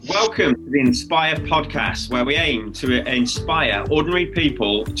Welcome to the Inspire podcast, where we aim to inspire ordinary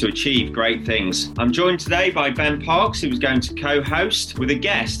people to achieve great things. I'm joined today by Ben Parks, who is going to co-host with a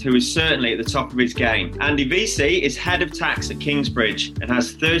guest who is certainly at the top of his game. Andy Vesey is head of tax at Kingsbridge and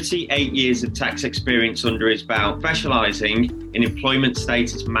has 38 years of tax experience under his belt, specialising in employment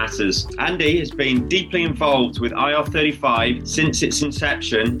status matters. Andy has been deeply involved with IR35 since its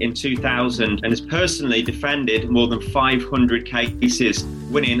inception in 2000 and has personally defended more than 500 cases,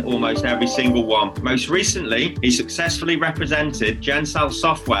 winning almost every single one. Most recently, he successfully represented Gensal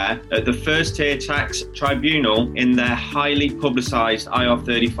Software at the First Tier Tax Tribunal in their highly publicised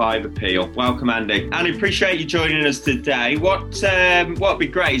IR35 appeal. Welcome, Andy. Andy, appreciate you joining us today. What'd be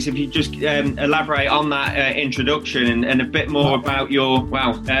great is if you just elaborate on that introduction and a bit more about your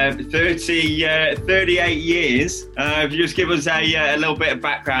 38 years. If you just give us a little bit of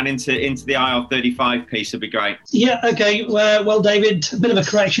background into the IR35 piece, would be great. Yeah. Okay. Well, David, a bit of a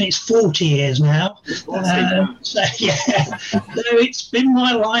correction. It's 40 years now. So it's been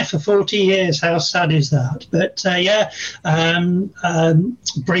my life for 40 years. How sad is that? But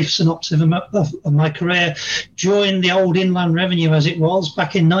brief synopsis of my career. Joined the old Inland Revenue as it was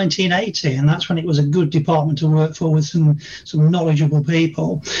back in 1980, and that's when it was a good department to work for with some knowledgeable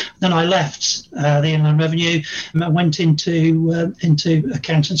people. Then I left the Inland Revenue and went into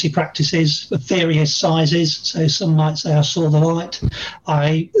accountancy practices of various sizes. So some might say I saw the light.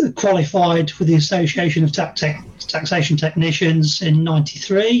 I qualified with the Association of Taxation Technicians in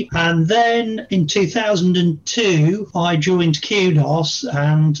 93, and then in 2002 I joined QDOS,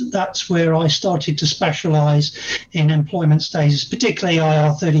 and that's where I started to specialise in employment status, particularly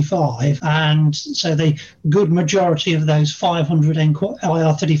IR35. And so the good majority of those 500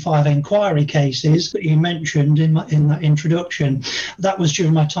 IR35 inquiry cases that you mentioned in that introduction, that was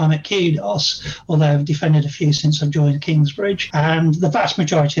during my time at QDOS, although I've defended a few since I've joined Kingsbridge, and the vast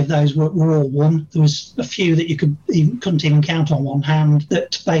majority of those were all won. There was a few that you couldn't even count on one hand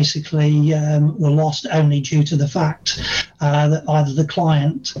that basically were lost only due to the fact that either the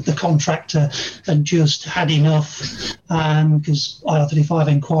client, the contractor, had just had enough, because IR35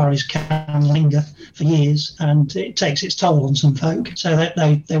 inquiries can linger for years and it takes its toll on some folk. So that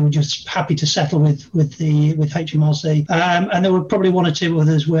they were just happy to settle with HMRC, and there were probably one or two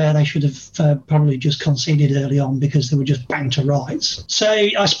others where they should have probably just conceded early on because they were just banged to rights. So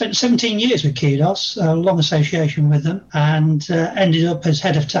I spent 17 years with QDOS, a long association with them, and ended up as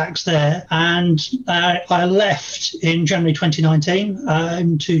head of tax there. And I left in January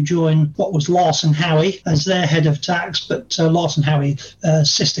 2019 to join what was Larson Howie as their head of tax, but Larson Howie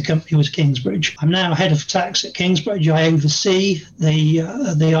sister company was Kingsbridge. I'm now head of tax at Kingsbridge. I oversee the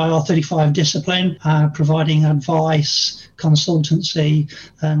IR35 discipline, providing advice, consultancy,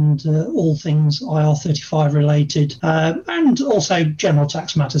 and all things IR35 related, and also general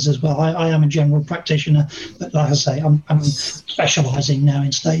tax matters as well. I am a general practitioner, but like I say, I'm specialising now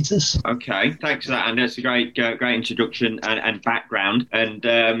in status. Okay, thanks for that, and that's a great introduction and background, and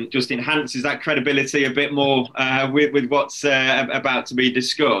just enhances that credibility a bit more with what's about to be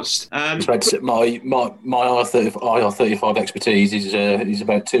discussed. My IR35 expertise is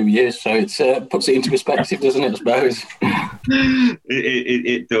about 2 years, so it puts it into perspective, doesn't it, I suppose?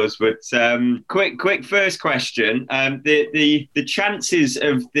 It does, but quick first question: the chances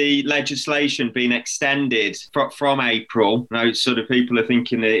of the legislation being extended from April. Now, sort of people are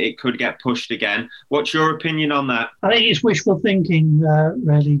thinking that it could get pushed again. What's your opinion on that? I think it's wishful thinking,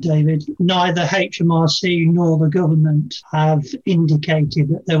 really, David. Neither HMRC nor the government have indicated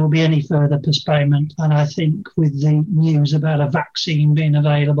that there will be any further postponement, and I think with the news about a vaccine being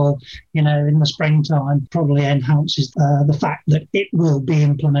available, in the springtime, probably enhances the fact that it will be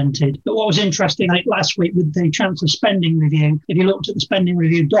implemented. But what was interesting, I think last week with the Chancellor Spending Review, if you looked at the Spending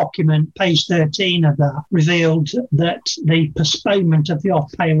Review document, page 13 of that revealed that the postponement of the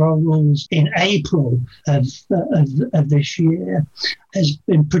off-payroll rules in April of this year has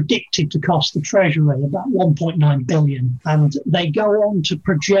been predicted to cost the Treasury about 1.9 billion. And they go on to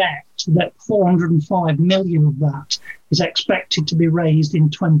project that 405 million of that is expected to be raised in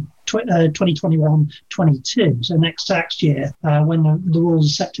 2021-22, so next tax year, when the rules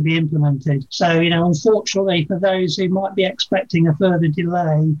are set to be implemented. So, unfortunately, for those who might be expecting a further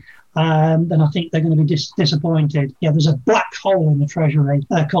delay, then I think they're going to be disappointed. Yeah, there's a black hole in the Treasury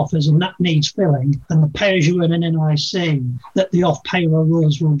coffers, and that needs filling. And the pay-as-you-earn and NIC that the off-payroll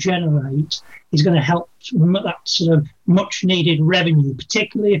rules will generate is going to help that sort of much-needed revenue,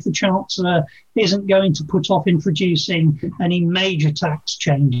 particularly if the Chancellor isn't going to put off introducing any major tax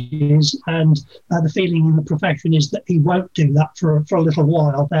changes, and the feeling in the profession is that he won't do that for a little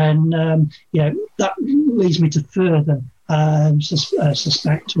while. Then, that leads me to further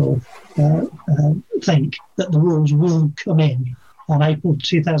suspect or think that the rules will come in on April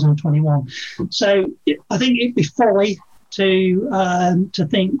 2021. So I think it'd be folly to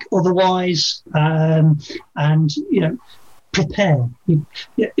think otherwise, and prepare.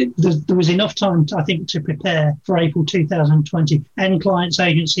 There was enough time, I think, to prepare for April 2020. End Clients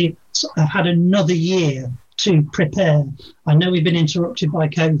Agency have had another year to prepare. I know we've been interrupted by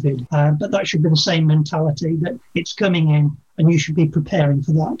COVID, but that should be the same mentality, that it's coming in and you should be preparing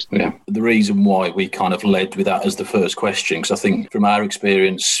for that. Yeah, the reason why we kind of led with that as the first question, because I think from our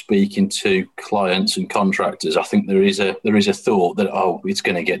experience speaking to clients and contractors, I think there is a thought that, it's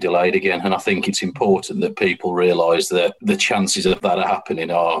going to get delayed again. And I think it's important that people realise that the chances of that happening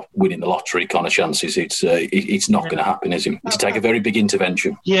are winning the lottery kind of chances. It's not going to happen, is it? It's take a very big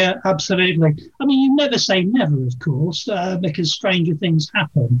intervention. Yeah, absolutely. I mean, you never say never, of course, because stranger things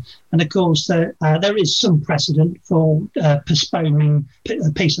happen. And of course, there is some precedent for postponing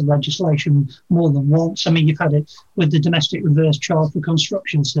a piece of legislation more than once. I mean, you've had it with the domestic reverse charge for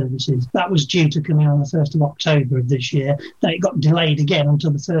construction services. That was due to come in on the 1st of October of this year. Then it got delayed again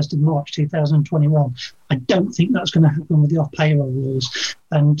until the 1st of March 2021. I don't think that's going to happen with the off-payroll rules.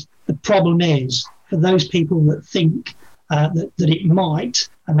 And the problem is, for those people that think that it might,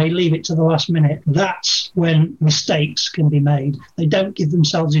 and they leave it to the last minute, that's when mistakes can be made. They don't give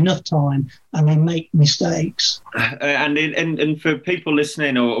themselves enough time and they make mistakes. And for people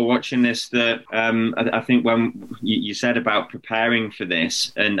listening or watching this, that I think when you said about preparing for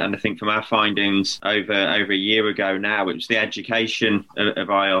this, and I think from our findings over a year ago now, it was the education of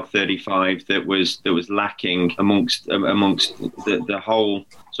IR35 that was lacking amongst the whole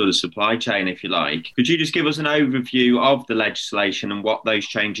sort of supply chain, if you like. Could you just give us an overview of the legislation and what those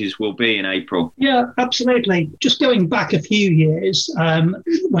changes will be in April? Yeah, absolutely. Just going back a few years,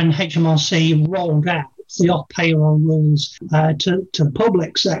 when HMRC rolled out the off-payroll rules to the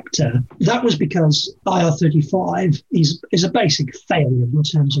public sector, that was because IR35 is a basic failure in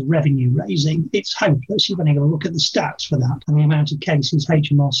terms of revenue raising. It's hopeless. You've only got to look at the stats for that and the amount of cases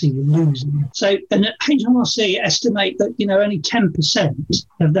HMRC were losing. So, and HMRC estimate that, only 10%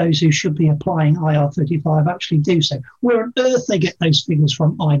 of those who should be applying IR35 actually do so. Where on earth they get those figures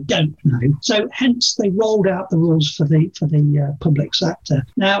from, I don't know. So hence they rolled out the rules for the public sector.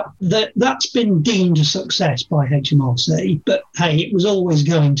 Now, that's been deemed a success by HMRC, but hey, it was always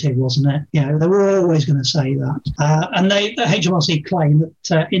going to, wasn't it? They were always going to say that. And the HMRC claim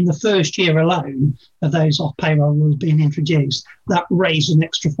that in the first year alone of those off-payroll rules being introduced, that raised an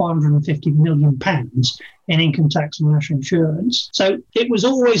extra £550 million in income tax and national insurance. So it was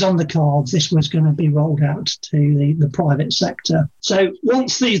always on the cards. This was going to be rolled out to the private sector. So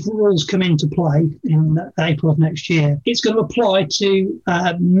once these rules come into play in April of next year, it's going to apply to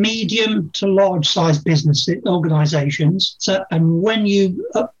medium to large size business organisations. So, and when you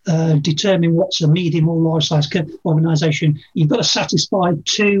determine what's a medium or large size organisation, you've got to satisfy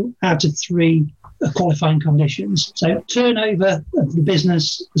 2 out of 3 qualifying conditions. So turnover of the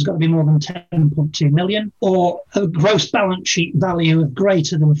business has got to be more than 10.2 million, or a gross balance sheet value of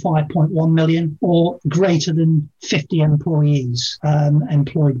greater than 5.1 million, or greater than 50 employees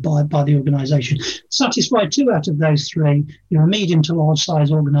employed by the organisation. Satisfy 2 out of those 3, you're a medium to large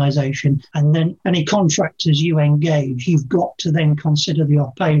size organisation, and then any contractors you engage, you've got to then consider the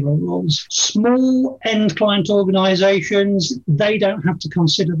off-payroll rules. Small end client organisations, they don't have to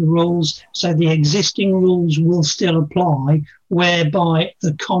consider the rules, so the existing rules will still apply, whereby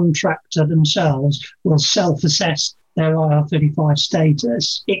the contractor themselves will self-assess their IR35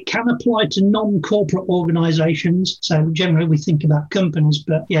 status. It can apply to non-corporate organisations. So generally we think about companies,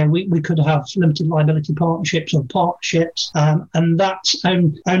 but we could have limited liability partnerships or partnerships, and that's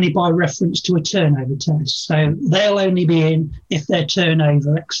only by reference to a turnover test. So they'll only be in if their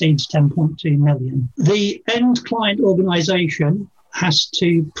turnover exceeds 10.2 million. The end client organisation has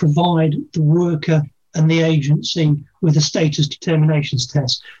to provide the worker and the agency with a status determinations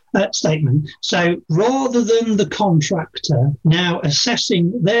statement. So rather than the contractor now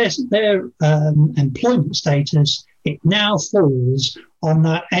assessing their employment status, it now falls on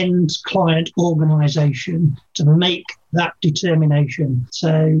that end client organisation to make that determination.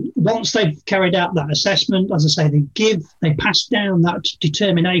 So once they've carried out that assessment, as I say, they pass down that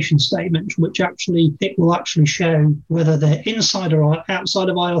determination statement, which it will actually show whether they're inside or outside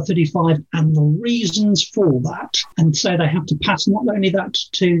of IR35 and the reasons for that. And so they have to pass not only that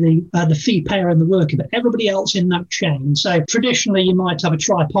to the fee payer and the worker, but everybody else in that chain. So traditionally, you might have a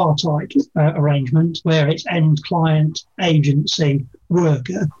tripartite arrangement where it's end client, agency,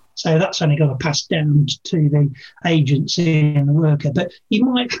 worker. So that's only got to pass down to the agency and the worker. But you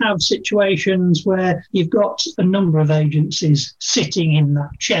might have situations where you've got a number of agencies sitting in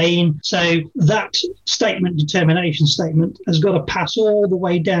that chain. So that determination statement has got to pass all the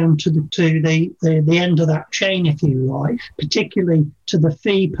way down to the end of that chain, if you like, particularly to the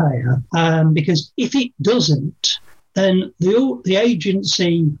fee payer. Because if it doesn't, then the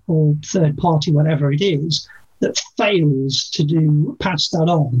agency or third party, whatever it is, that fails to pass that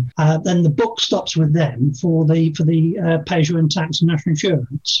on, then the buck stops with them for the pay-as-you-earn tax and national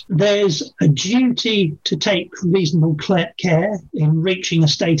insurance. There's a duty to take reasonable care in reaching a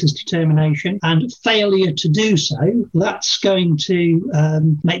status determination, and failure to do so, that's going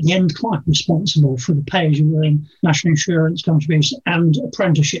to make the end client responsible for the pay-as-you-earn national insurance contribution and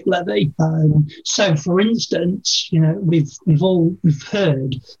apprenticeship levy. So, for instance, we've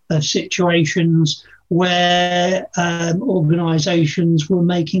heard of situations where organisations were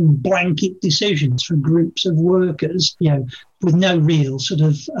making blanket decisions for groups of workers, with no real sort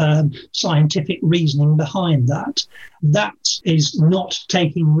of scientific reasoning behind that. That is not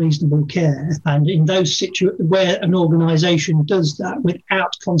taking reasonable care. And in those situations where an organisation does that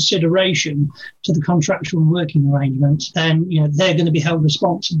without consideration to the contractual and working arrangements, then they're going to be held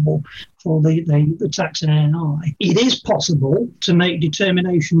responsible for the tax and NI. It is possible to make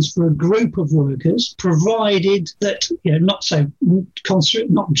determinations for a group of workers, provided that not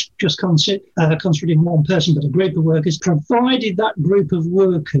just concentrating one person, but a group of workers, provided that group of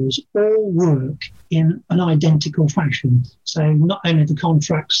workers all work in an identical fashion. So not only the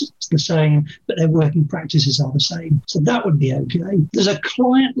contracts the same, but their working practices are the same. So that would be okay. There's a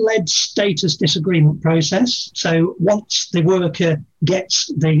client-led status disagreement process. So once the worker gets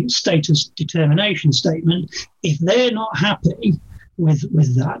the status determination statement, if they're not happy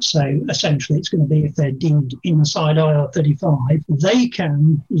with that, so essentially it's going to be if they're deemed inside IR35, they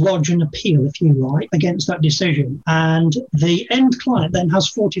can lodge an appeal, if you like, against that decision. And the end client then has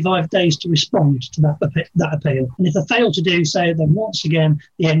 45 days to respond to that appeal. And if they fail to do so, then once again,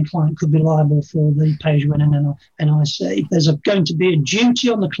 the end client could be liable for the pay-as-you-earn and NIC. There's going to be a duty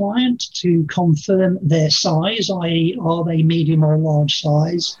on the client to confirm their size, i.e. are they medium or large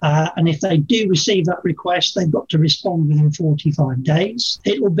size? And if they do receive that request, they've got to respond within 45 days.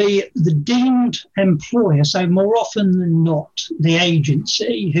 It will be the deemed employer, so more often than not, the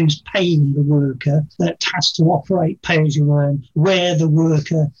agency who's paying the worker that has to operate pay-as-you-earn where the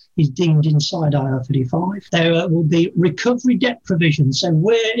worker is deemed inside IR35. There will be recovery debt provisions, so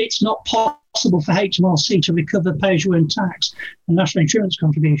where it's not possible for HMRC to recover pay-as-you-earn tax and national insurance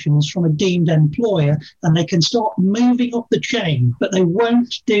contributions from a deemed employer, and they can start moving up the chain, but they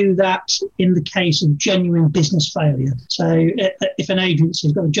won't do that in the case of genuine business failure. So if an agency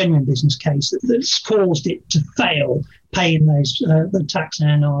has got a genuine business case that's caused it to fail paying the tax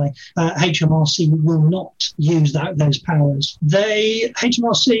and NI, HMRC will not use those powers.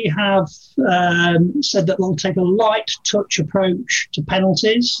 HMRC have said that they'll take a light touch approach to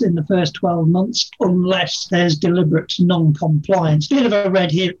penalties in the first 12 months unless there's deliberate non-compliance. Bit of a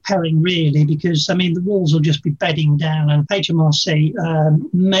red herring, really, because, the rules will just be bedding down, and HMRC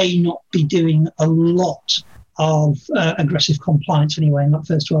may not be doing a lot of aggressive compliance anyway in that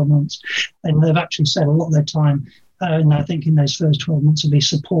first 12 months. And they've actually said a lot of their time and I think in those first 12 months will be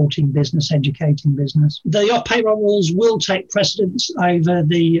supporting business, educating business. The payroll rules will take precedence over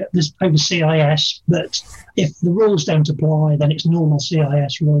CIS, but if the rules don't apply, then it's normal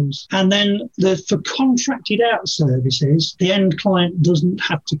CIS rules. And then for contracted out services, the end client doesn't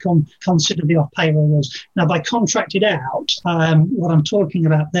have to consider the payroll rules. Now, by contracted out, what I'm talking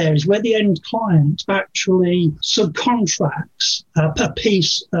about there is where the end client actually subcontracts a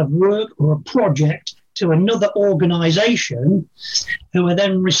piece of work or a project to another organisation who are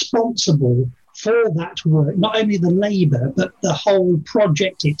then responsible for that work, not only the labour, but the whole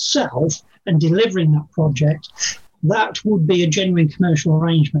project itself and delivering that project. That would be a genuine commercial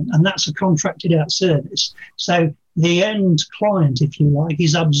arrangement, and that's a contracted out service. So the end client, if you like,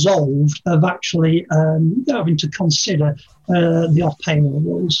 is absolved of actually having to consider the off-payroll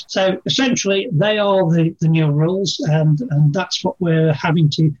rules. So essentially, they are the new rules, and that's what we're having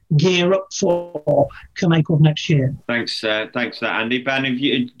to gear up for come April next year. Thanks for that, Andy. Ben, do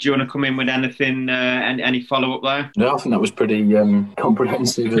you want to come in with anything, any follow-up there? No, I think that was pretty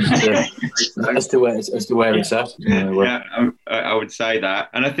comprehensive as to where it's at. I would say that.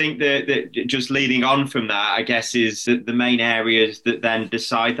 And I think that just leading on from that, I guess, is the main areas that then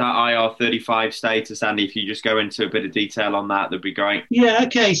decide that IR35 status. Andy, if you just go into a bit of detail on that, that'd be great. Yeah,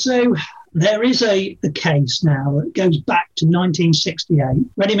 okay. So There is a case now that goes back to 1968,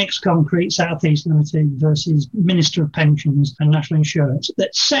 Ready Mix Concrete South East Limited versus Minister of Pensions and National Insurance,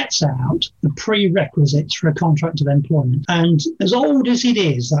 that sets out the prerequisites for a contract of employment. And as old as it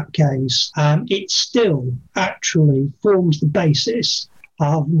is, that case, it still actually forms the basis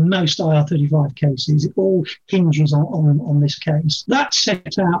of most IR35 cases. It all hinges on this case. That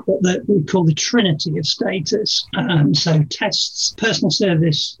set out what we call the trinity of status. So tests, personal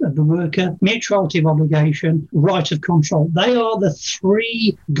service of the worker, mutuality of obligation, right of control. They are the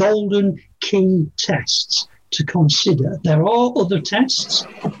three golden key tests to consider. There are other tests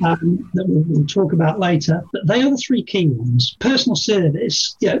that we'll talk about later, but they are the three key ones. Personal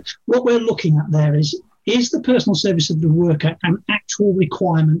service, what we're looking at there is the personal service of the worker an actual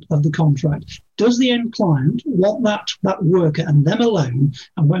requirement of the contract? Does the end client want that worker and them alone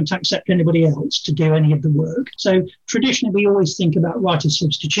and won't accept anybody else to do any of the work? So traditionally, we always think about right of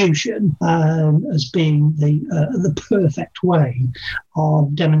substitution as being the perfect way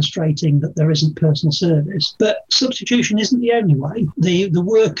of demonstrating that there isn't personal service. But substitution isn't the only way. The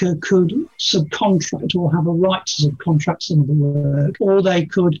worker could subcontract or have a right to subcontract some of the work, or they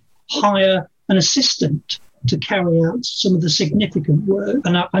could hire an assistant to carry out some of the significant work.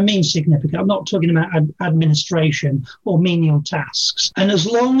 And I mean significant. I'm not talking about administration or menial tasks. And as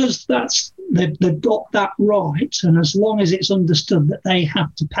long as they've got that right, and as long as it's understood that they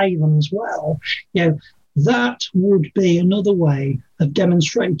have to pay them as well, that would be another way of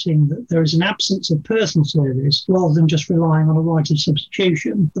demonstrating that there is an absence of personal service rather than just relying on a right of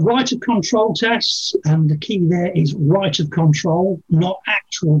substitution. The right of control tests, and the key there is right of control, not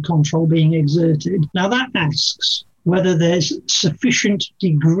actual control being exerted. Now that asks whether there's sufficient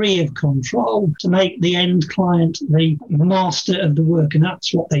degree of control to make the end client the master of the work. And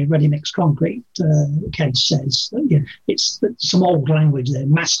that's what the Ready Mix Concrete case says. It's some old language there,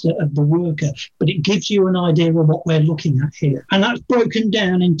 master of the worker, but it gives you an idea of what we're looking at here. And that's broken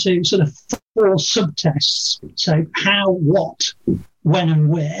down into sort of 4 subtests. So how, what, when and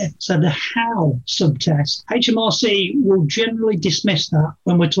where. So the how subtest, HMRC will generally dismiss that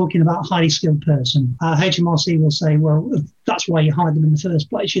when we're talking about a highly skilled person. HMRC will say, well, that's why you hired them in the first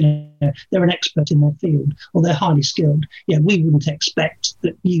place. They're an expert in their field, or they're highly skilled. We wouldn't expect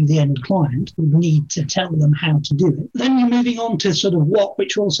that you, the end client, would need to tell them how to do it. Then you're moving on to sort of what,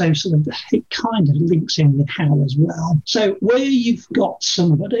 which also it kind of links in with how as well. So where you've got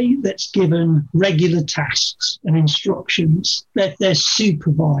somebody that's given regular tasks and instructions, they're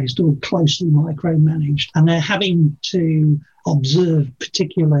supervised or closely micromanaged, and they're having to observe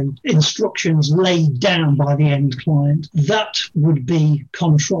particular instructions laid down by the end client, that would be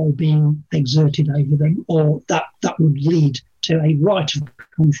control being exerted over them, or that would lead to a right of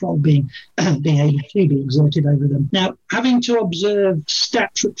control being able to be exerted over them. Now, having to observe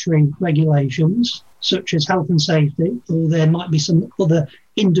statutory regulations such as health and safety, or there might be some other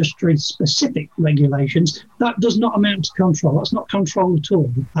industry-specific regulations, that does not amount to control. That's not control at all.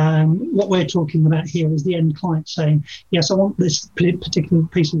 What we're talking about here is the end client saying, yes, I want this particular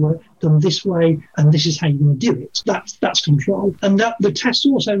piece of work done this way, and this is how you're going to do it. That's control. And that the test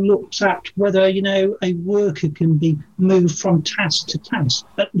also looks at whether, a worker can be moved from task to task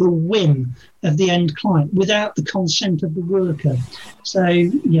at the whim of the end client without the consent of the worker. So,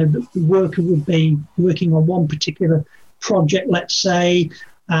 the worker would be working on one particular project, let's say,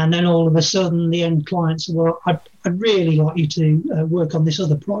 and then all of a sudden the end client says, well, I'd really like you to work on this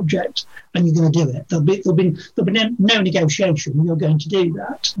other project, and you're going to do it. There'll be no negotiation. You're going to do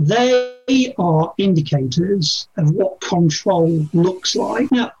that. They are indicators of what control looks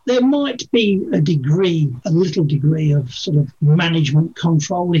like. Now, there might be a little degree of sort of management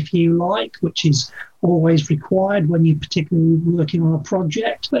control, if you like, which is always required when you're particularly working on a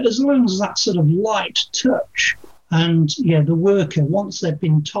project. But as long as that sort of light touch, and the worker, once they've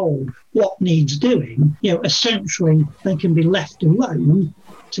been told what needs doing, essentially they can be left alone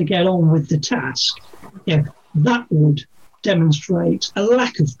to get on with the task. That would demonstrate a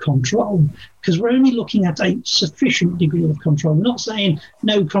lack of control, because we're only looking at a sufficient degree of control. We're not saying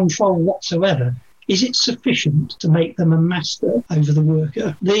no control whatsoever. Is it sufficient to make them a master over the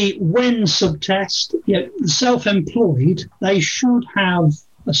worker? The when subtest, the self-employed, they should have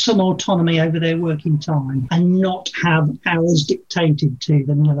some autonomy over their working time and not have hours dictated to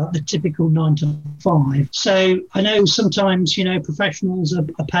them, like the typical 9 to 5. So I know sometimes, professionals are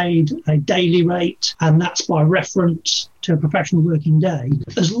paid a daily rate, and that's by reference. to a professional working day,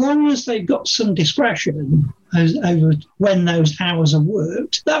 as long as they've got some discretion over when those hours are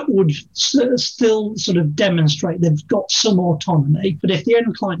worked, that would still sort of demonstrate they've got some autonomy. But if the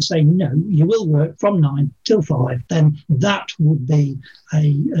end client say, no, you will work from 9 till 5, then that would be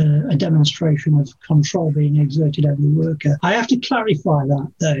a demonstration of control being exerted over the worker. I have to clarify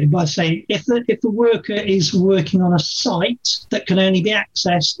that, though, by saying if the worker is working on a site that can only be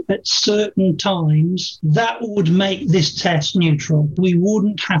accessed at certain times, that would make this test neutral. We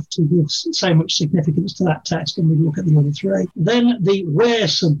wouldn't have to give so much significance to that test, and we'd look at the other three. Then the where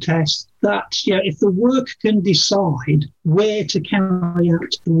subtest, that if the worker can decide where to carry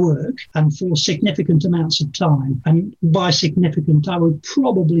out the work and for significant amounts of time, and by significant I would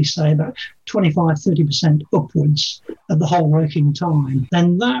probably say about 25-30% upwards of the whole working time,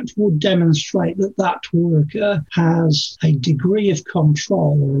 then that would demonstrate that that worker has a degree of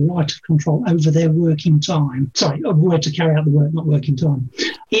control or a right of control over their working time. Sorry, of where to carry out the work, not working time.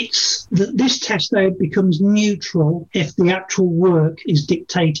 It's that this test, though, becomes neutral if the actual work is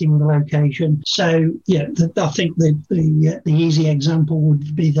dictating the location. So, I think the easy example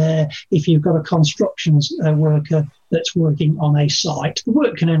would be there if you've got a constructions worker that's working on a site. The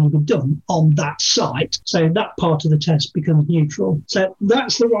work can only be done on that site, so that part of the test becomes neutral. So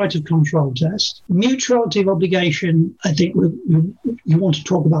that's the right of control test. Mutuality of obligation, I think you want to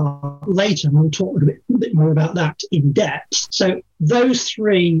talk about later, and we'll talk a bit more about that in depth. So those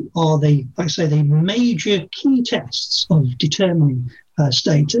three are the major key tests of determining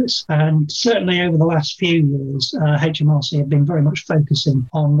status, and certainly over the last few years, HMRC have been very much focusing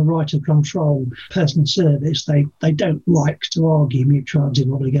on the right of control personal service. They don't like to argue mutuality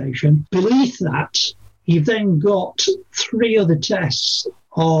of obligation. Beneath that, you've then got three other tests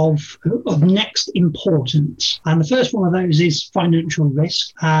of next importance. And the first one of those is financial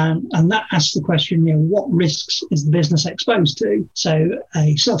risk. And that asks the question, what risks is the business exposed to? So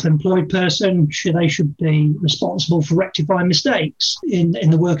a self-employed person, should be responsible for rectifying mistakes in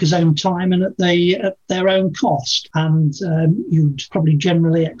the worker's own time and at their own cost. And you'd probably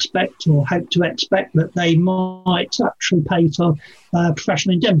generally expect or hope to expect that they might actually pay for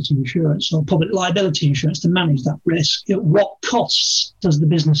professional indemnity insurance or public liability insurance to manage that risk. What costs does the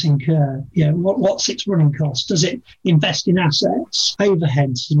business incur? What's its running cost? Does it invest in assets,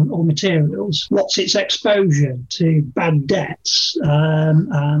 overheads, or materials? What's its exposure to bad debts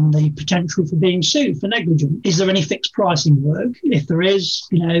and the potential for being sued for negligence? Is there any fixed pricing work? If there is,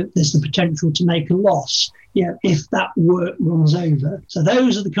 there's the potential to make a loss if that work runs over. So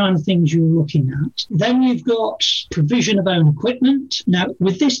those are the kind of things you're looking at. Then you've got provision of own equipment. Now,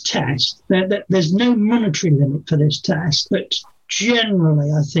 with this test, there's no monetary limit for this test, but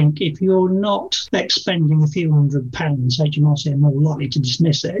generally, I think if you're not expending a few £100, HMRC are more likely to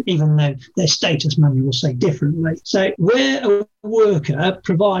dismiss it, even though their status manual will say differently. So where a worker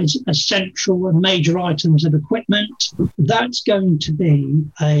provides essential and major items of equipment, that's going to be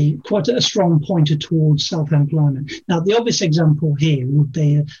quite a strong pointer towards self-employment. Now, the obvious example here would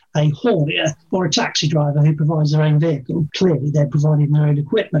be a haulier or a taxi driver who provides their own vehicle. Clearly, they're providing their own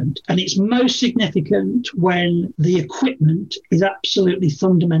equipment. And it's most significant when the equipment is absolutely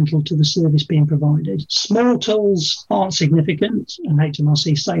fundamental to the service being provided. Small tools aren't significant, and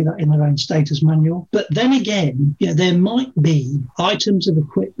HMRC say that in their own status manual. But then again, there might be items of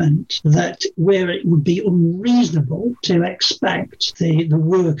equipment that where it would be unreasonable to expect the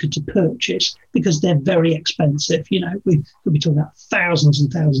worker to purchase because they're very expensive. We could be talking about thousands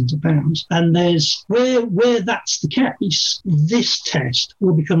and thousands of pounds. And there's where that's the case, this test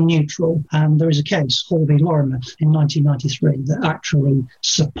will become neutral. And there is a case, Hall v. Lorimer in 1993, that actually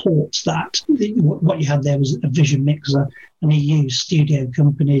supports that. What you had there was a vision mixer, and he used studio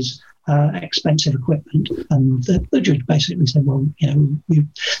companies' expensive equipment, and the judge basically said, well, we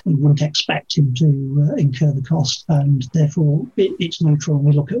wouldn't expect him to incur the cost, and therefore it's neutral, and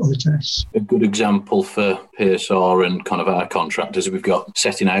we look at other tests. A good example for PSR and kind of our contractors, we've got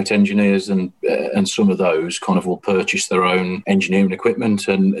setting out engineers, and some of those kind of will purchase their own engineering equipment,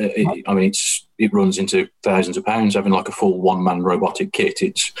 and it runs into thousands of pounds having like a full one-man robotic kit.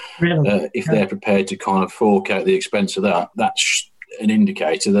 It's really? If they're prepared to kind of fork out the expense of that, that's an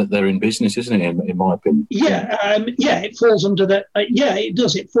indicator that they're in business, isn't it? In my opinion. It falls under the. It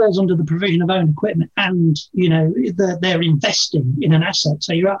does. It falls under the provision of own equipment, and they're investing in an asset.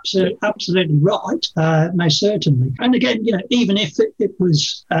 So you're absolutely right, most certainly. And again, even if it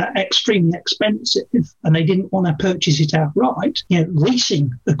was extremely expensive and they didn't want to purchase it outright,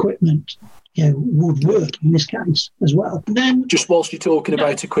 leasing equipment would work in this case as well. And then, just whilst you're talking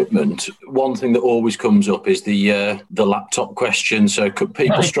about equipment, one thing that always comes up is the laptop question. So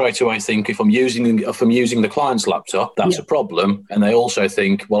people straight away think if I'm using the client's laptop, that's a problem, and they also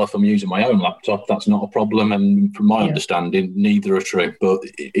think, well, if I'm using my own laptop, that's not a problem. And from my understanding, neither are true. But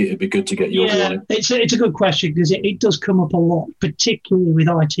it'd be good to get your view on it. It's a good question, because it does come up a lot, particularly with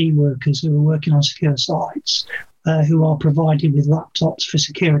IT workers who are working on secure sites. Who are provided with laptops for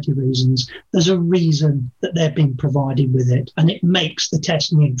security reasons. There's a reason that they're being provided with it, and it makes the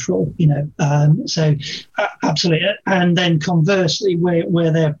test neutral, absolutely. And then conversely,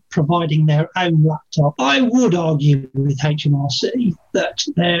 where they're providing their own laptop, I would argue with HMRC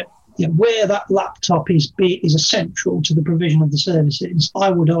that where that laptop is essential to the provision of the services, I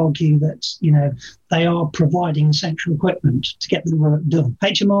would argue that, they are providing essential equipment to get the work done.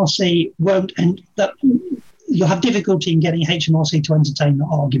 HMRC won't, and that you'll have difficulty in getting HMRC to entertain that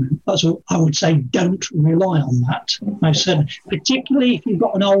argument. That's what I would say. Don't rely on that, most certainly, particularly if you've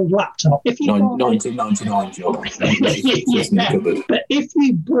got an old laptop. If you've 1999 job. But if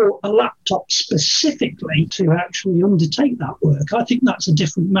you bought a laptop specifically to actually undertake that work, I think that's a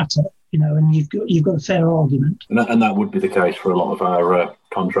different matter. And you've got a fair argument. And that would be the case for a lot of our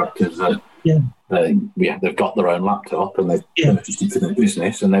contractors. They've got their own laptop and they've purchased it for their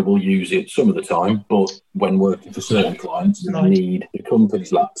business, and they will use it some of the time. But when working for certain clients, they need the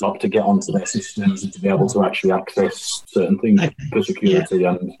company's laptop to get onto their systems and to be able to actually access certain things for security.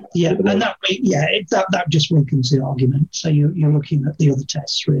 And that just weakens the argument. So you're looking at the other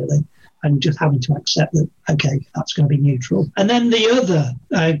tests really, and just having to accept that, okay, that's going to be neutral. And then the other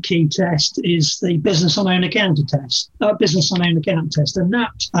key test is the business on own account test. And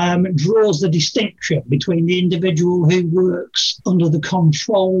that draws the distinction between the individual who works under the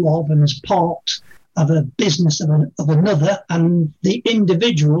control of and as part of a business of another, and the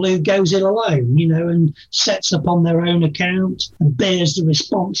individual who goes it alone, and sets up on their own account and bears the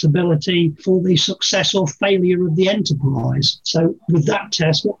responsibility for the success or failure of the enterprise. So with that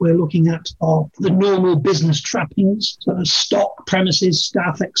test, what we're looking at are the normal business trappings, so stock, premises,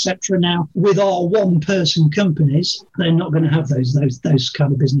 staff, etc. Now, with our one-person companies, they're not going to have those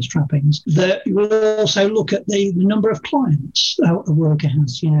kind of business trappings. You will also look at the number of clients a worker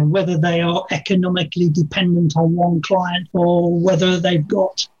has, whether they are economically dependent on one client or whether they've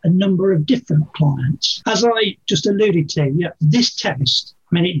got a number of different clients. As I just alluded to, this test,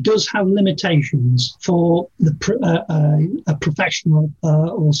 it does have limitations for a professional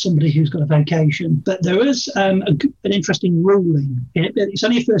or somebody who's got a vocation. But there is an interesting ruling. It's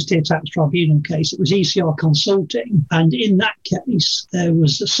only a first-tier tax tribunal case. It was ECR Consulting. And in that case, there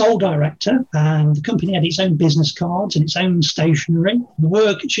was a sole director, and the company had its own business cards and its own stationery.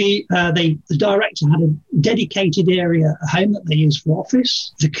 The director had a dedicated area at home that they used for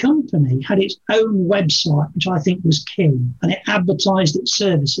office. The company had its own website, which I think was key, and it advertised its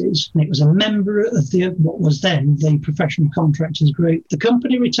services, and it was a member of what was then the Professional Contractors Group. The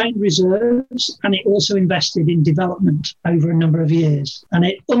company retained reserves, and it also invested in development over a number of years, and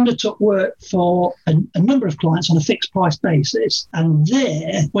it undertook work for a number of clients on a fixed price basis. And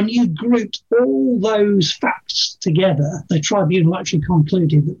there, when you grouped all those facts together, the tribunal actually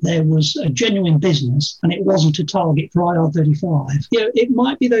concluded that there was a genuine business and it wasn't a target for IR35. It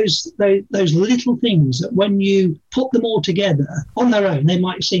might be those little things that when you put them all together on their own, they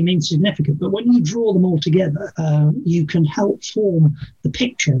might seem insignificant, but when you draw them all together, you can help form the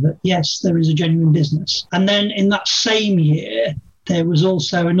picture that, yes, there is a genuine business. And then in that same year, there was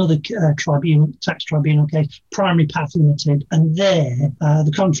also another tax tribunal case, Primary Path Limited, and there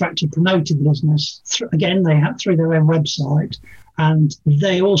the contractor promoted the business. Again, they had through their own website, and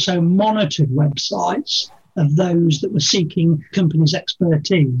they also monitored websites of those that were seeking companies'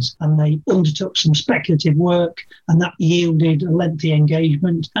 expertise, and they undertook some speculative work, and that yielded a lengthy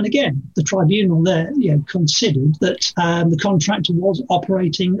engagement. And again, the tribunal there considered that the contractor was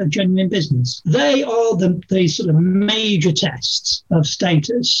operating a genuine business. They are the sort of major tests of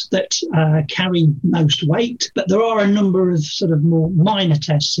status that carry most weight, but there are a number of sort of more minor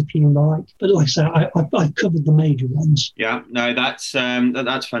tests, if you like. But like I say, I've covered the major ones. Yeah, no, that's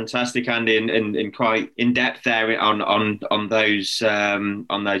fantastic, Andy, and quite in depth there on those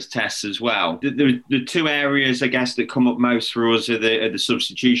tests as well. The two areas, I guess, that come up most for us are the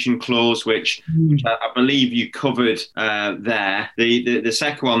substitution clause, which I believe you covered there. The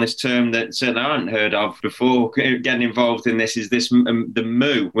second one, this term that certainly I hadn't heard of before getting involved in this, is the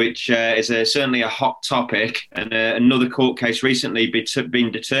MOO, which is certainly a hot topic, and another court case recently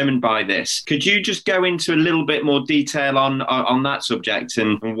been determined by this. Could you just go into a little bit more detail on that subject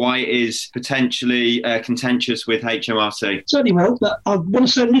and why it is potentially contentious with HMRC? Certainly will, but I want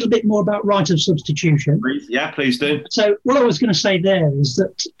to say a little bit more about right of substitution. Yeah, please do. So what I was going to say there is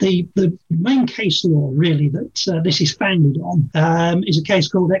that the main case law really that this is founded on is a case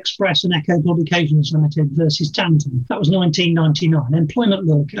called Express and Echo Publications Limited versus Tanton. That was 1999, employment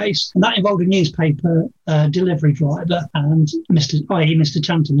law case, and that involved a newspaper delivery driver and Mr.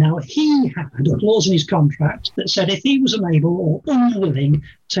 Tanton. Now, he had a clause in his contract that said if he was unable or unwilling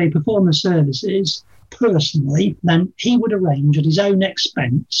to perform the services personally, then he would arrange at his own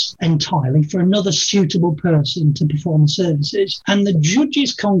expense entirely for another suitable person to perform the services. And the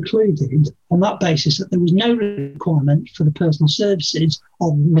judges concluded on that basis that there was no requirement for the personal services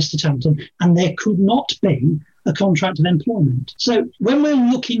of Mr. Tanton, and there could not be a contract of employment. So when we're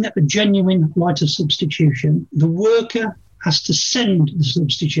looking at the genuine right of substitution, the worker has to send the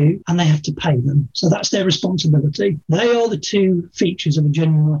substitute and they have to pay them. So that's their responsibility. They are the two features of a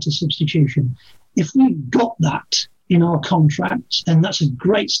genuine right of substitution. If we've got that in our contracts, then that's a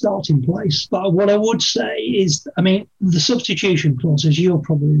great starting place. But what I would say is, the substitution clause, as you're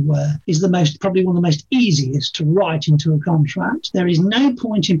probably aware, is probably one of the most easiest to write into a contract. There is no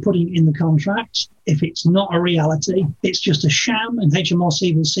point in putting it in the contract if it's not a reality. It's just a sham, and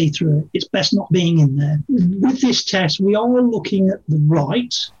HMRC will see through it. It's best not being in there. With this test, we are looking at the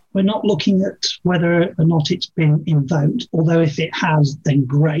right. We're not looking at whether or not it's been invoked, although if it has, then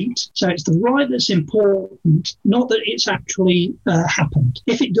great. So it's the right that's important, not that it's actually happened.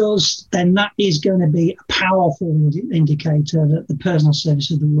 If it does, then that is going to be a powerful indicator that the personal service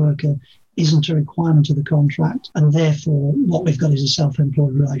of the worker isn't a requirement of the contract, and therefore what we've got is a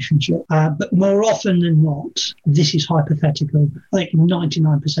self-employed relationship. But more often than not, this is hypothetical. I think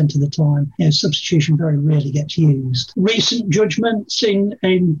 99% of the time, substitution very rarely gets used. Recent judgments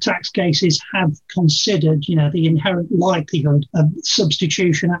in tax cases have considered, the inherent likelihood of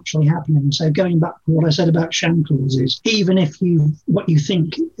substitution actually happening. So going back to what I said about sham clauses, even if what you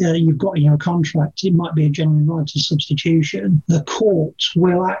think you've got in your contract, it might be a genuine right of substitution, the courts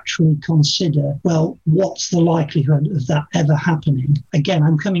will actually consider, well, what's the likelihood of that ever happening? Again,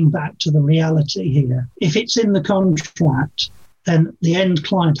 I'm coming back to the reality here. If it's in the contract, then the end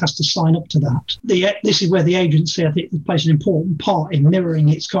client has to sign up to that. This is where the agency, I think, plays an important part in mirroring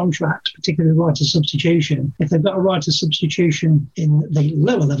its contracts, particularly the right of substitution. If they've got a right of substitution in the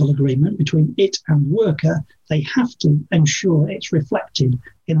lower level agreement between it and worker, they have to ensure it's reflected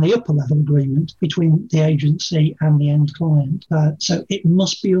in the upper level agreement between the agency and the end client. So it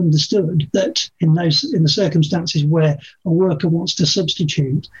must be understood that in the circumstances where a worker wants to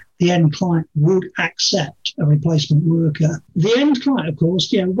substitute, the end client would accept a replacement worker. The end client, of course,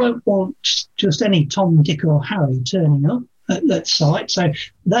 won't want just any Tom, Dick or Harry turning up at that site. So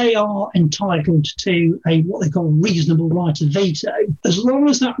they are entitled to what they call a reasonable right of veto, as long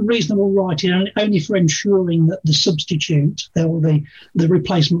as that reasonable right is only for ensuring that the substitute or the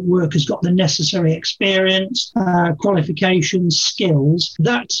replacement worker's got the necessary experience, qualifications, skills.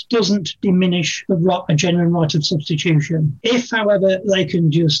 That doesn't diminish a genuine right of substitution. If, however, they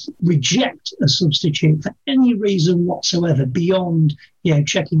can just reject a substitute for any reason whatsoever beyond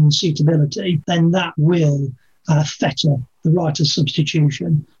checking the suitability, then that will fetter the right of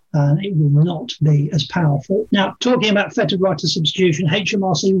substitution, and it will not be as powerful. Now, talking about fettered right of substitution,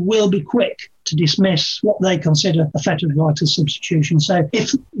 HMRC will be quick to dismiss what they consider a fettered right of substitution. So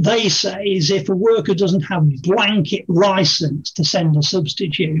if they say if a worker doesn't have blanket license to send a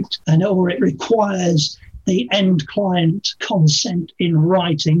substitute, or it requires the end client consent in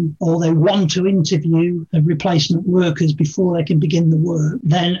writing, or they want to interview the replacement workers before they can begin the work,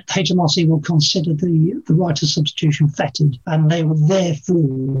 then HMRC will consider the right of substitution fettered, and they will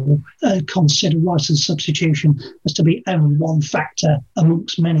therefore consider right of substitution as to be only one factor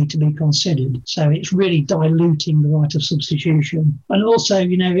amongst many to be considered. So it's really diluting the right of substitution. And also,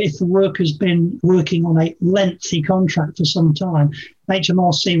 if the worker's been working on a lengthy contract for some time,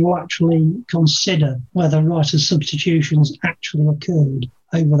 HMRC will actually consider whether right of substitutions actually occurred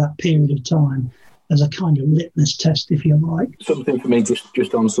over that period of time as a kind of litmus test, if you like. Something for me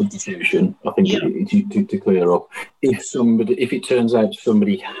just on substitution, I think to clear up, if it turns out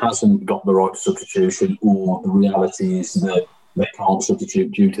somebody hasn't got the right substitution, or the reality is that they can't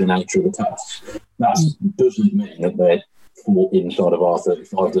substitute due to the nature of the task, that doesn't mean that fall inside of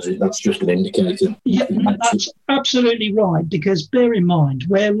R35, does it? That's just an indicator. Yeah, that's absolutely right, because bear in mind,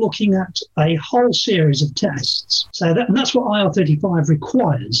 we're looking at a whole series of tests. And that's what IR35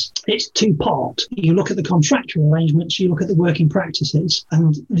 requires. It's two-part. You look at the contractual arrangements, you look at the working practices,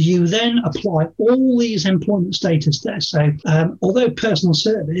 and you then apply all these employment status tests. So although personal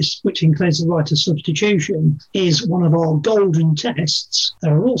service, which includes the right of substitution, is one of our golden tests,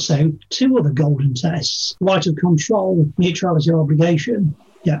 there are also two other golden tests: right of control, mutuality of obligation.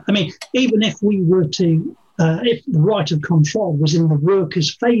 Yeah, I mean, even if we were to if the right of control was in the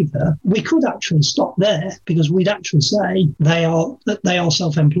worker's favour, we could actually stop there, because we'd actually say they are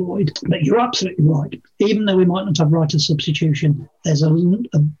self-employed. But you're absolutely right. Even though we might not have right of substitution, there's a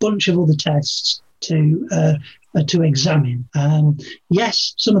bunch of other tests to examine.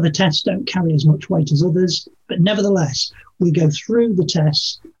 Yes, some of the tests don't carry as much weight as others, but nevertheless, we go through the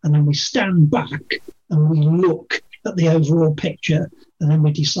tests and then we stand back and we look at the overall picture, and then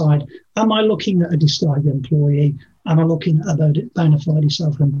we decide, am I looking at a disguised employee? Am I looking at a bona fide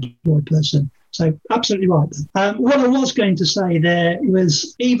self-employed person? So absolutely right. What I was going to say there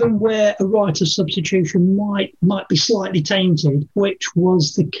was, even where a right of substitution might be slightly tainted, which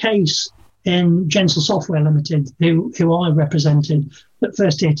was the case in Gensel Software Limited, who I represented at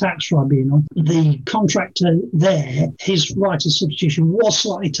First Tier Tax Tribunal, the contractor there, his right of substitution was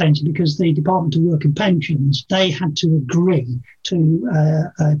slightly tainted because the Department of Work and Pensions, they had to agree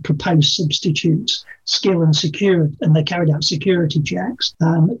to propose substitutes, skill and security, and they carried out security checks,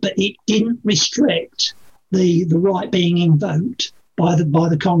 but it didn't restrict the right being invoked by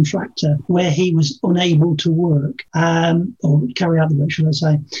the contractor where he was unable to work or carry out the work, shall I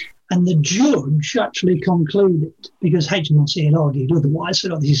say. And the judge actually concluded, because HMRC had argued otherwise, so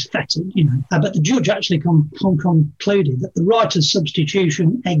this is fettered, but the judge actually concluded that the right of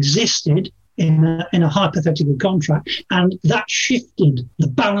substitution existed in a hypothetical contract, and that shifted the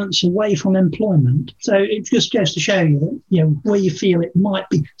balance away from employment. So it just goes to show you that, where you feel it might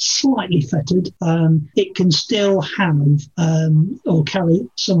be slightly fettered, it can still have or carry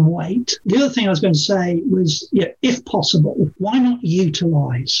some weight. The other thing I was going to say was, if possible, why not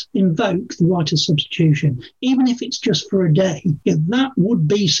invoke the right of substitution, even if it's just for a day? That would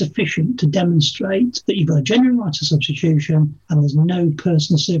be sufficient to demonstrate that you've got a genuine right of substitution and there's no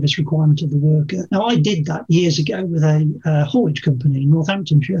personal service requirement of the worker. Now, I did that years ago with a haulage company in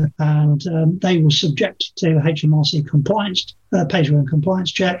Northamptonshire, and they were subject to HMRC compliance, pay-as-you-earn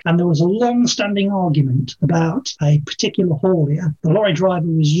compliance check, and there was a long-standing argument about a particular haulier. The lorry driver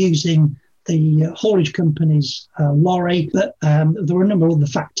was using the haulage company's lorry, but there were a number of other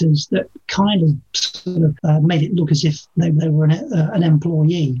factors that kind of sort of made it look as if they were an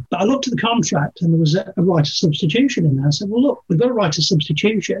employee. But I looked at the contract and there was a right of substitution in there. I said, well, look, we've got a right of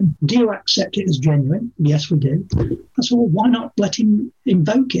substitution. Do you accept it as genuine? Yes, we do. I said, well, why not let him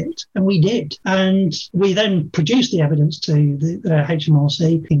invoke it? And we did. And we then produced the evidence to the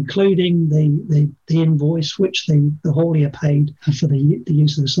HMRC, including the invoice which the haulier paid for the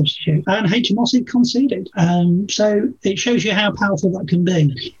use of the substitute. And HMRC conceded. So it shows you how powerful that can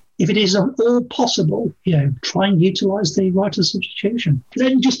be. If it is at all possible, try and utilise the right of substitution.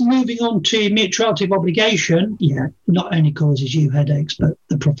 Then just moving on to mutuality of obligation, not only causes you headaches, but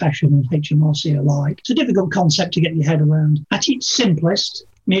the profession and HMRC alike. It's a difficult concept to get your head around. At its simplest,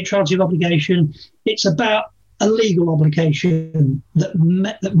 mutuality of obligation, it's about a legal obligation that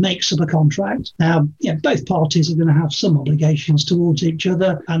makes up a contract. Now, both parties are going to have some obligations towards each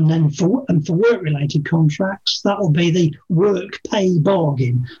other, and then for work-related contracts, that will be the work-pay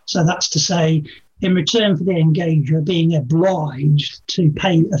bargain. So that's to say, in return for the engager being obliged to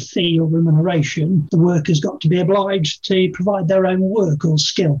pay a fee or remuneration, the worker's got to be obliged to provide their own work or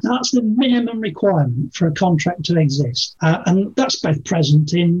skill. Now, that's the minimum requirement for a contract to exist. And that's both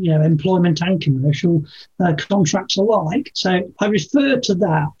present in employment and commercial contracts alike. So I refer to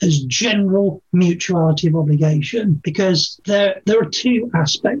that as general mutuality of obligation, because there are two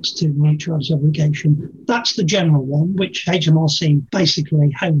aspects to mutuality of obligation. That's the general one, which HMRC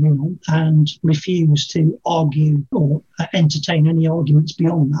basically honed in on and refused to argue or entertain any arguments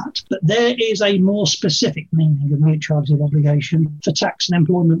beyond that. But there is a more specific meaning of mutuality of obligation for tax and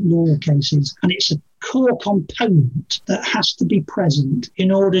employment law cases, and it's a core component that has to be present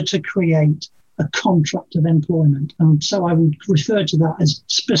in order to create a contract of employment. And so I would refer to that as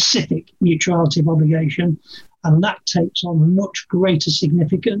specific mutuality of obligation. And that takes on much greater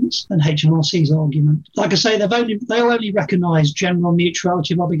significance than HMRC's argument. Like I say, they'll only recognise general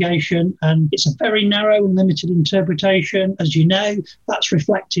mutuality of obligation, and it's a very narrow and limited interpretation. As you know, that's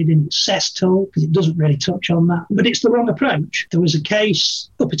reflected in its CESS tool, because it doesn't really touch on that. But it's the wrong approach. There was a case,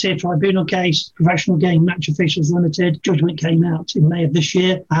 upper tier tribunal case, Professional Game Match Officials Limited. Judgment came out in May of this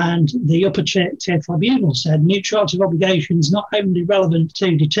year, and the upper tier tribunal said mutuality of obligation is not only relevant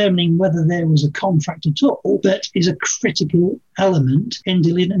to determining whether there was a contract at all, but is a critical element in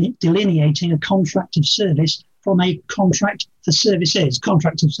delineating a contract of service from a contract for services.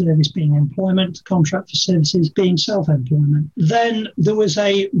 Contract of service being employment, contract for services being self-employment. Then there was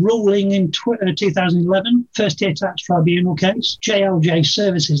a ruling in 2011, First Tier Tax Tribunal case, JLJ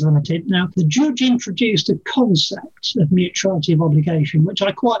Services Limited. Now, the judge introduced a concept of mutuality of obligation, which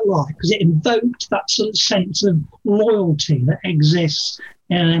I quite like, because it invoked that sort of sense of loyalty that exists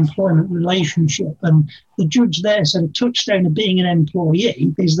in an employment relationship. And the judge there said a touchstone of being an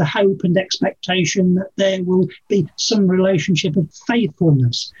employee is the hope and expectation that there will be some relationship of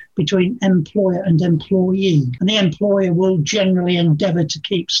faithfulness between employer and employee. And the employer will generally endeavour to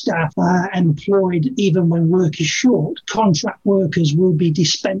keep staff employed even when work is short. Contract workers will be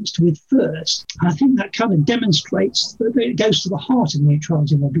dispensed with first. And I think that kind of demonstrates that it goes to the heart of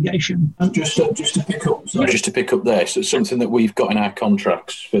mutuality of obligation. Just to pick up there, so something that we've got in our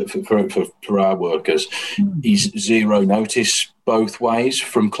contracts for our workers is zero notice both ways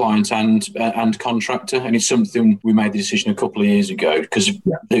from client and contractor, and it's something we made the decision a couple of years ago because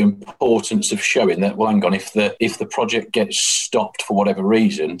the importance of showing that, well, hang on, if the project gets stopped for whatever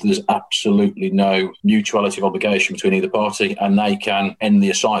reason, there's absolutely no mutuality of obligation between either party, and they can end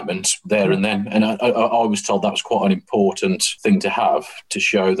the assignment there and then. And I was told that was quite an important thing to have, to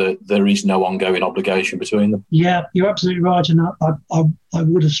show that there is no ongoing obligation between them. Yeah, you're absolutely right, and I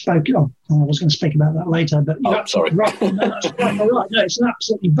would have spoken. I was going to speak about that later, but you're sorry. Right. No, that's quite right. No, it's an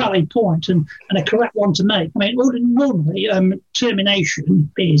absolutely valid point and a correct one to make. I mean, normally termination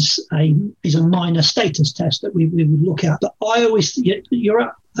is a minor status test that we would look at, but I always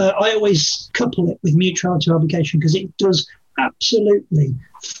couple it with mutuality of obligation because it does absolutely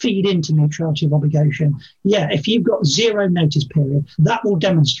feed into mutuality of obligation. Yeah, if you've got zero notice period, that will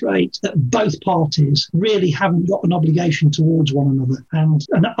demonstrate that both parties really haven't got an obligation towards one another.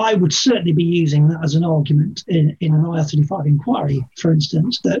 And I would certainly be using that as an argument in an IR35 inquiry, for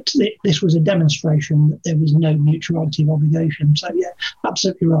instance, that this was a demonstration that there was no mutuality of obligation. So yeah,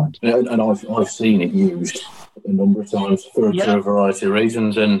 absolutely right. And I've seen it used a number of times for a variety of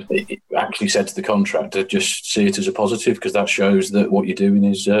reasons, and it actually said to the contractor, just see it as a positive, because that shows that what you're doing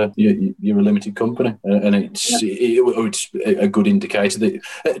is you're a limited company, and it's a good indicator.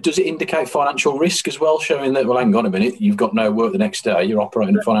 That does it indicate financial risk as well, showing that, well, hang on a minute, you've got no work the next day, you're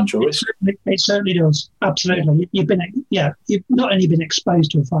operating at financial risk? It certainly does. Absolutely. You've not only been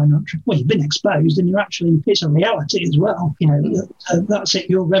exposed to a financial, well, you've been exposed, and it's a reality as well. You know, that's it.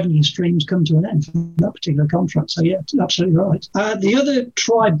 Your revenue streams come to an end from that particular contract. So yeah, absolutely right. The other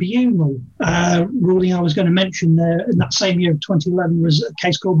tribunal ruling I was going to mention there in that same year of 2011 was a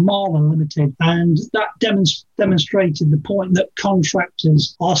case called Marlon Limited, and that demonstrated the point that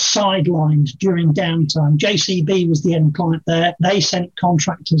contractors are sidelined during downtime. JCB was the end client there. They sent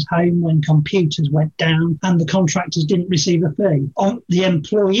contractors home when computers went down, and the contractors didn't receive a fee. The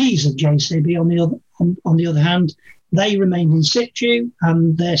employees of JCB, on the other hand, they remained in situ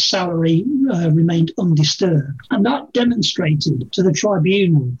and their salary remained undisturbed. And that demonstrated to the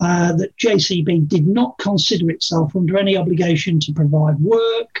tribunal that JCB did not consider itself under any obligation to provide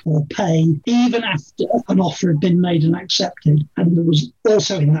work or pay, even after an offer had been made and accepted. And there was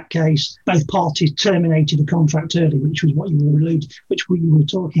also, in that case, both parties terminated the contract early, which was what you were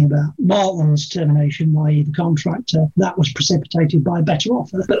talking about. Marlon's termination, i.e. the contractor, that was precipitated by a better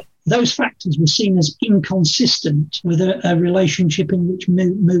offer. But those factors were seen as inconsistent with a relationship in which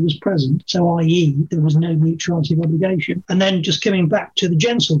Moo was present. So, i.e., there was no mutuality of obligation. And then just coming back to the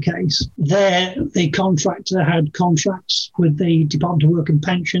Gensel case, there the contractor had contracts with the Department of Work and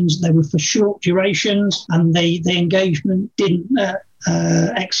Pensions. They were for short durations, and the engagement didn't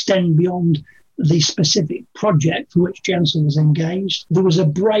extend beyond the specific project for which Gensel was engaged. There was a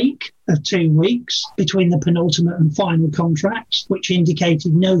break of 2 weeks between the penultimate and final contracts, which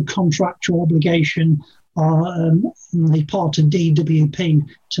indicated no contractual obligation on the part of DWP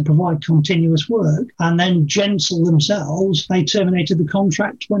to provide continuous work. And then Gensel themselves, they terminated the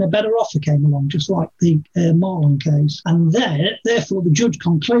contract when a better offer came along, just like the Marlon case. And therefore, the judge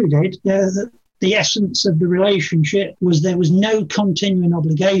concluded that the essence of the relationship was there was no continuing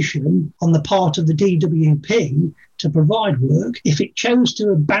obligation on the part of the DWP to provide work. If it chose to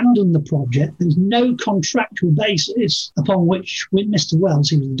abandon the project, there's no contractual basis upon which Mr. Wells,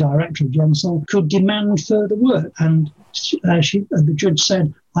 who was the director of Gensol, could demand further work. And the judge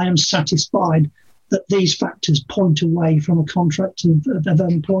said, I am satisfied that these factors point away from a contract of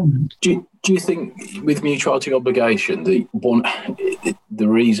employment. Do you think with mutuality obligation, the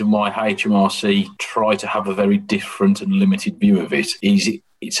reason why HMRC try to have a very different and limited view of it is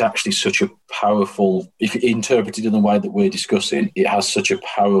it's actually such a powerful, if interpreted in the way that we're discussing, it has such a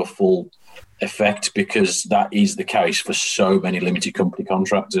powerful effect, because that is the case for so many limited company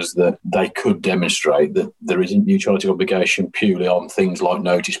contractors, that they could demonstrate that there isn't mutuality obligation purely on things like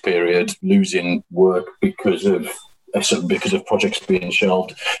notice period, losing work because of projects being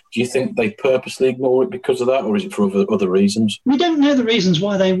shelved. Do you think they purposely ignore it because of that, or is it for other reasons? We don't know the reasons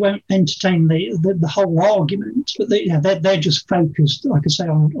why they won't entertain the whole argument, but they're just focused, like I say,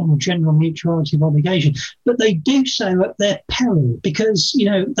 on general mutuality of obligation. But they do so at their peril, because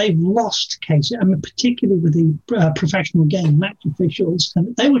they've lost cases. I mean, particularly with the professional game match officials,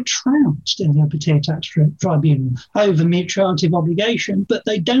 and they were trounced in the Appetit Tax Tribunal over mutuality of obligation, but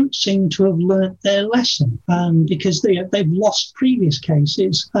they don't seem to have learnt their lesson, because they've lost previous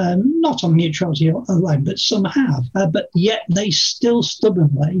cases, not on mutuality alone, but some have. But yet they still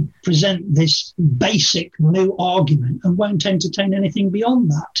stubbornly present this basic new argument and won't entertain anything beyond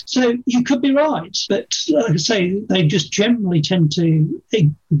that. So you could be right, but like I say, they just generally tend to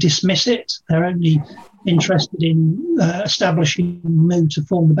dismiss it. They're only interested in establishing MOO to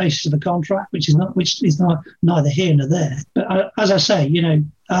form the basis of a contract, which is neither here nor there. But as I say,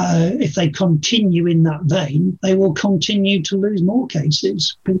 if they continue in that vein, they will continue to lose more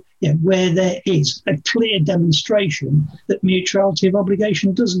cases where there is a clear demonstration that mutuality of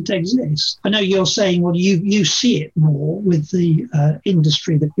obligation doesn't exist. I know you're saying, well, you see it more with the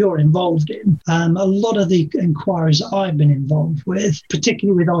industry that you're involved in. A lot of the inquiries that I've been involved with,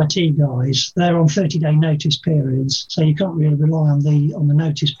 particularly with IT guys, they're on 30-day notice periods, so you can't really rely on the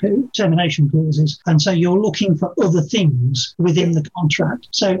notice termination clauses, and so you're looking for other things within the contract.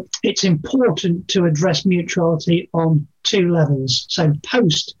 So it's important to address mutuality on two levels. So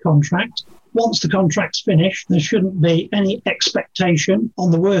post-contract, once the contract's finished, there shouldn't be any expectation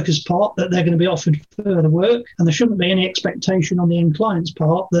on the worker's part that they're going to be offered further work, and there shouldn't be any expectation on the end client's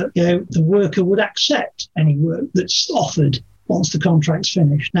part that the worker would accept any work that's offered once the contract's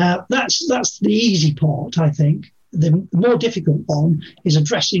finished. Now, that's the easy part, I think. The more difficult one is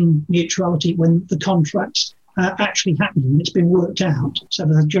addressing mutuality when the contract's actually happening. It's been worked out, so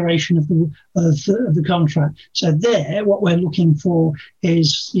the duration of the contract. So there, what we're looking for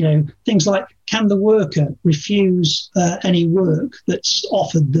is things like, can the worker refuse any work that's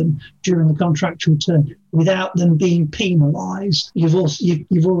offered them during the contractual term without them being penalised? You've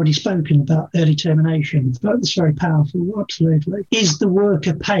already spoken about early termination. That's very powerful. Absolutely. Is the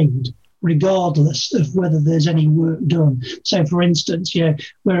worker paid regardless of whether there's any work done? So, for instance,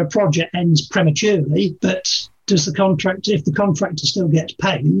 where a project ends prematurely, but if the contractor still gets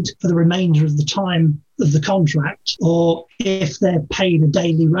paid for the remainder of the time of the contract, or if they're paid a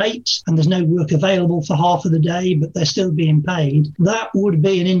daily rate and there's no work available for half of the day, but they're still being paid, that would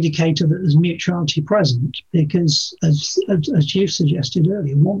be an indicator that there's mutuality present, because as you suggested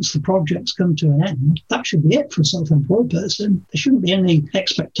earlier, once the project's come to an end, that should be it for a self-employed person. There shouldn't be any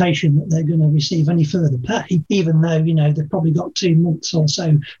expectation that they're going to receive any further pay, even though, they've probably got 2 months or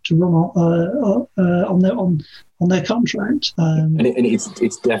so to run on their contract. And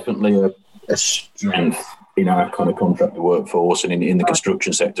it's definitely a strength in our kind of contractor workforce, and in the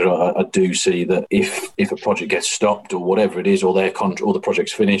construction sector, I do see that if a project gets stopped or whatever it is, or or the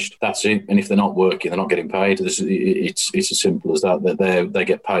project's finished, that's it. And if they're not working, they're not getting paid. It's as simple as that. They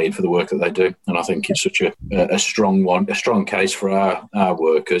get paid for the work that they do, and I think it's such a strong case for our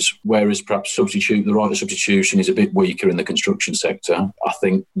workers. Whereas perhaps the right of substitution is a bit weaker in the construction sector. I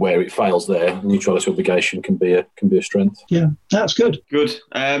think where it fails there, mutuality obligation can be a strength. Yeah, that's good. Good,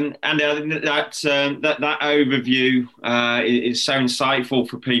 and I think that overview is so insightful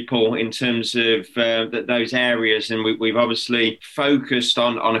for people in terms of those areas, and we've obviously focused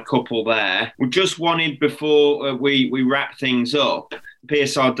on a couple there. We just wanted, before we wrap things up,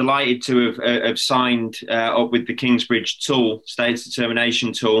 PSR delighted to have signed up with the Kingsbridge tool, Status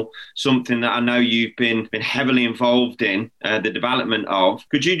Determination tool, something that I know you've been heavily involved in the development of.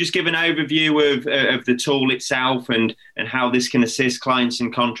 Could you just give an overview of the tool itself and how this can assist clients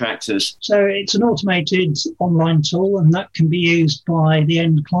and contractors? So it's an automated online tool, and that can be used by the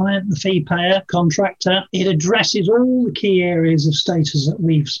end client, the fee payer, contractor. It addresses all the key areas of status that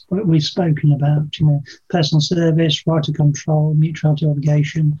we've spoken about, personal service, right of control, mutuality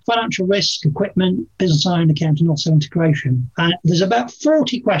obligation, financial risk, equipment, business owned account, and also integration. There's about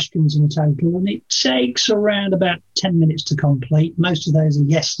 40 questions in total, and it takes around about 10 minutes to complete. Most of those are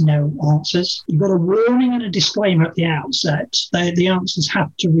yes/no answers. You've got a warning and a disclaimer at the outset. The answers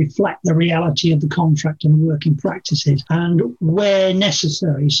have to reflect the reality of the contract and working practices, and where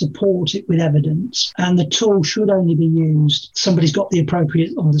necessary, support it with evidence. And the tool should only be used, somebody's got the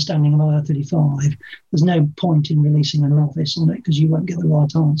appropriate understanding of IR35. There's no point in releasing a novice on it because you won't get the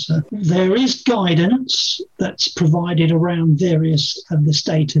right answer. There is guidance that's provided around various of the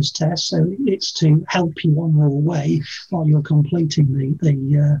status tests, so it's to help you on your way while you're completing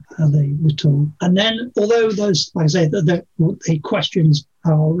the tool. And then, although those, like I say, the questions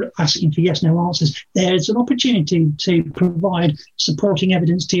are asking for yes/no answers, there's an opportunity to provide supporting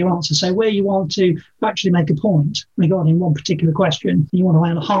evidence to your answer. So where you want to actually make a point regarding one particular question, you want to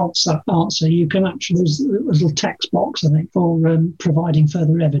enhance that answer, you can actually, there's a little text box, I think, for providing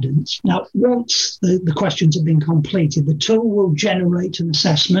further evidence. Now, once the questions have been completed, the tool will generate an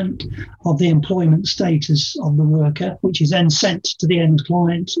assessment of the employment status of the worker, which is then sent to the end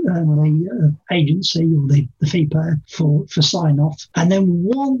client, the agency or the fee payer for sign-off. And then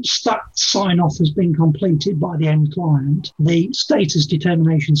once that sign-off has been completed by the end client, the status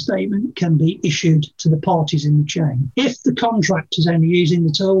determination statement can be issued to the parties in the chain. If the contractor's only using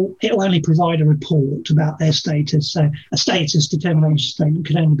the tool, it'll only provide a report about their status. So a status determination statement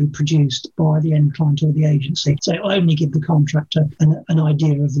can only be produced by the end client or the agency. So it'll only give the contractor an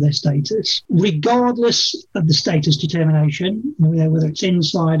idea of their status. Regardless of the status determination, whether it's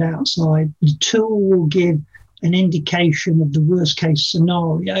inside, outside, the tool will give an indication of the worst case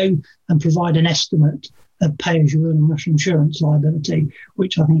scenario and provide an estimate of pay-as-you-earn national insurance liability,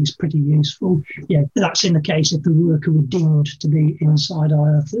 which I think is pretty useful. Yeah, that's in the case if the worker were deemed to be inside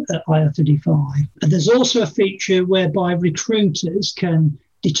IR35. And there's also a feature whereby recruiters can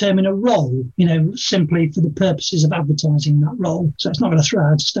determine a role, simply for the purposes of advertising that role. So it's not going to throw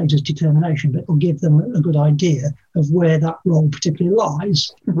out a status determination, but it'll give them a good idea of where that role particularly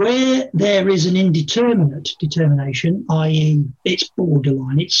lies. Where there is an indeterminate determination, i.e. it's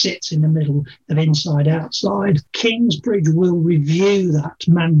borderline, it sits in the middle of inside, outside, Kingsbridge will review that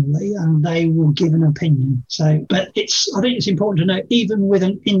manually and they will give an opinion. So, but I think it's important to note, even with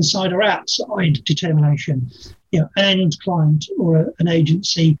an inside or outside determination, an end client or an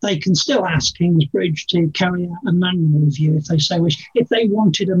agency, they can still ask Kingsbridge to carry out a manual review if they so wish, if they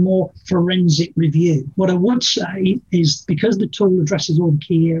wanted a more forensic review. What I would say is, because the tool addresses all the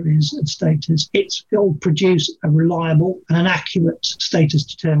key areas of status, it'll produce a reliable and an accurate status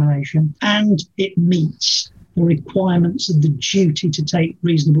determination, and it meets the requirements of the duty to take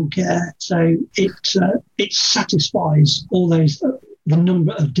reasonable care. So it satisfies all those the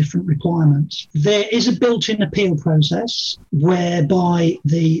number of different requirements. There is a built-in appeal process whereby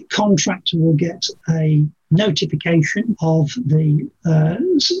the contractor will get a notification of the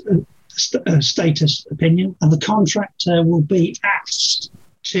status opinion, and the contractor will be asked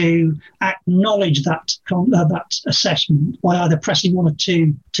to acknowledge that assessment by either pressing one or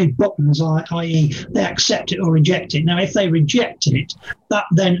two buttons, i.e. they accept it or reject it. Now, if they reject it, that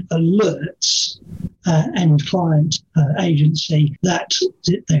then alerts end client agency that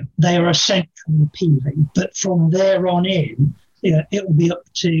they are essentially appealing. But from there on in, it will be up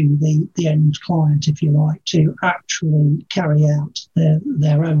to the end client, if you like, to actually carry out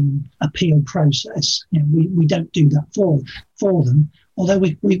their own appeal process. We don't do that for them, although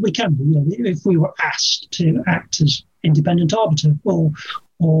we can do. If we were asked to act as independent arbiter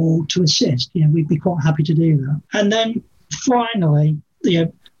or to assist, we'd be quite happy to do that. And then finally,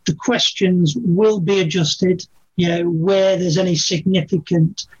 the questions will be adjusted, where there's any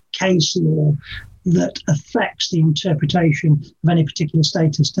significant case law that affects the interpretation of any particular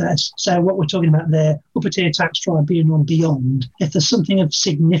status test. So what we're talking about there, upper tier tax tribunal and beyond, if there's something of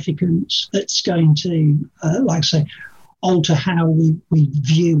significance that's going to, like I say, alter how we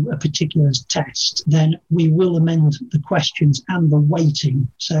view a particular test, then we will amend the questions and the weighting.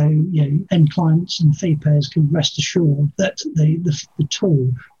 So, end clients and fee payers can rest assured that the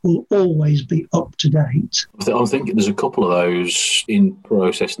tool will always be up to date. I'm thinking there's a couple of those in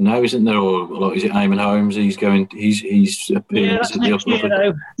process now, isn't there? Or like, is it Eamon Holmes? He's appealing. That's next year,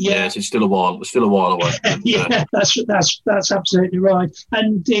 though. Yes, it's still a while away. Yeah, that's absolutely right.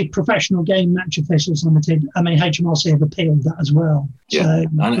 And the Professional Game Match Officials Limited, I mean, HMRC have appealed that as well. Yeah, so,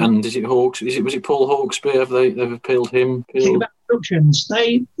 and is it Hawks? Was it Paul Hawksby? They've appealed him? Productions.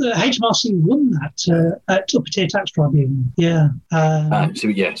 The HMRC won that at Upper Tier Tax Tribunal. Yeah.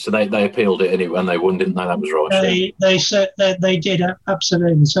 So they appealed it anyway, and they won, didn't they? That was right. They did,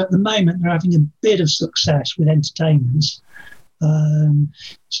 absolutely. So at the moment, they're having a bit of success with entertainers.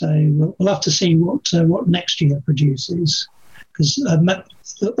 So we'll have to see what next year produces, because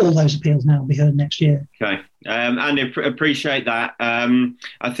all those appeals now will be heard next year. Okay. Andy, appreciate that.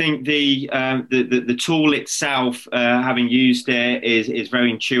 I think the tool itself, having used it, is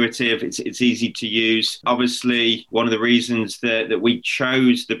very intuitive. It's easy to use. Obviously, one of the reasons that we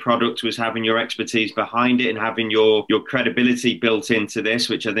chose the product was having your expertise behind it and having your credibility built into this,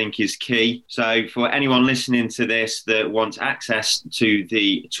 which I think is key. So for anyone listening to this that wants access to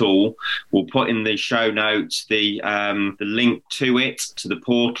the tool, we'll put in the show notes the link to it, to the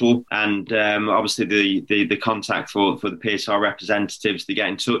portal, and obviously the contact for the PSR representatives to get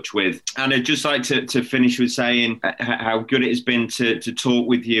in touch with. And I'd just like to finish with saying how good it has been to talk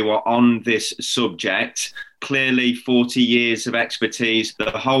with you on this subject. Clearly 40 years of expertise.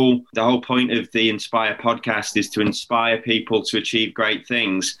 The whole point of the Inspire podcast is to inspire people to achieve great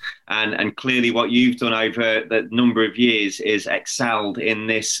things. And clearly what you've done over the number of years is excelled in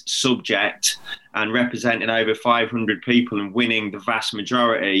this subject, and representing over 500 people and winning the vast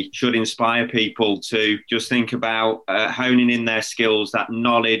majority should inspire people to just think about honing in their skills, that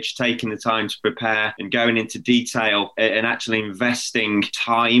knowledge, taking the time to prepare and going into detail and actually investing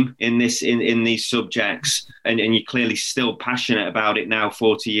time in these subjects. And you're clearly still passionate about it now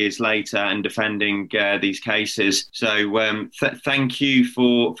 40 years later and defending these cases. So thank you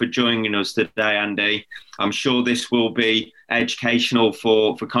for joining us today, Andy. I'm sure this will be educational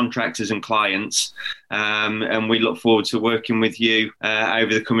for contractors and clients. And we look forward to working with you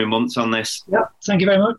over the coming months on this. Yep. Thank you very much.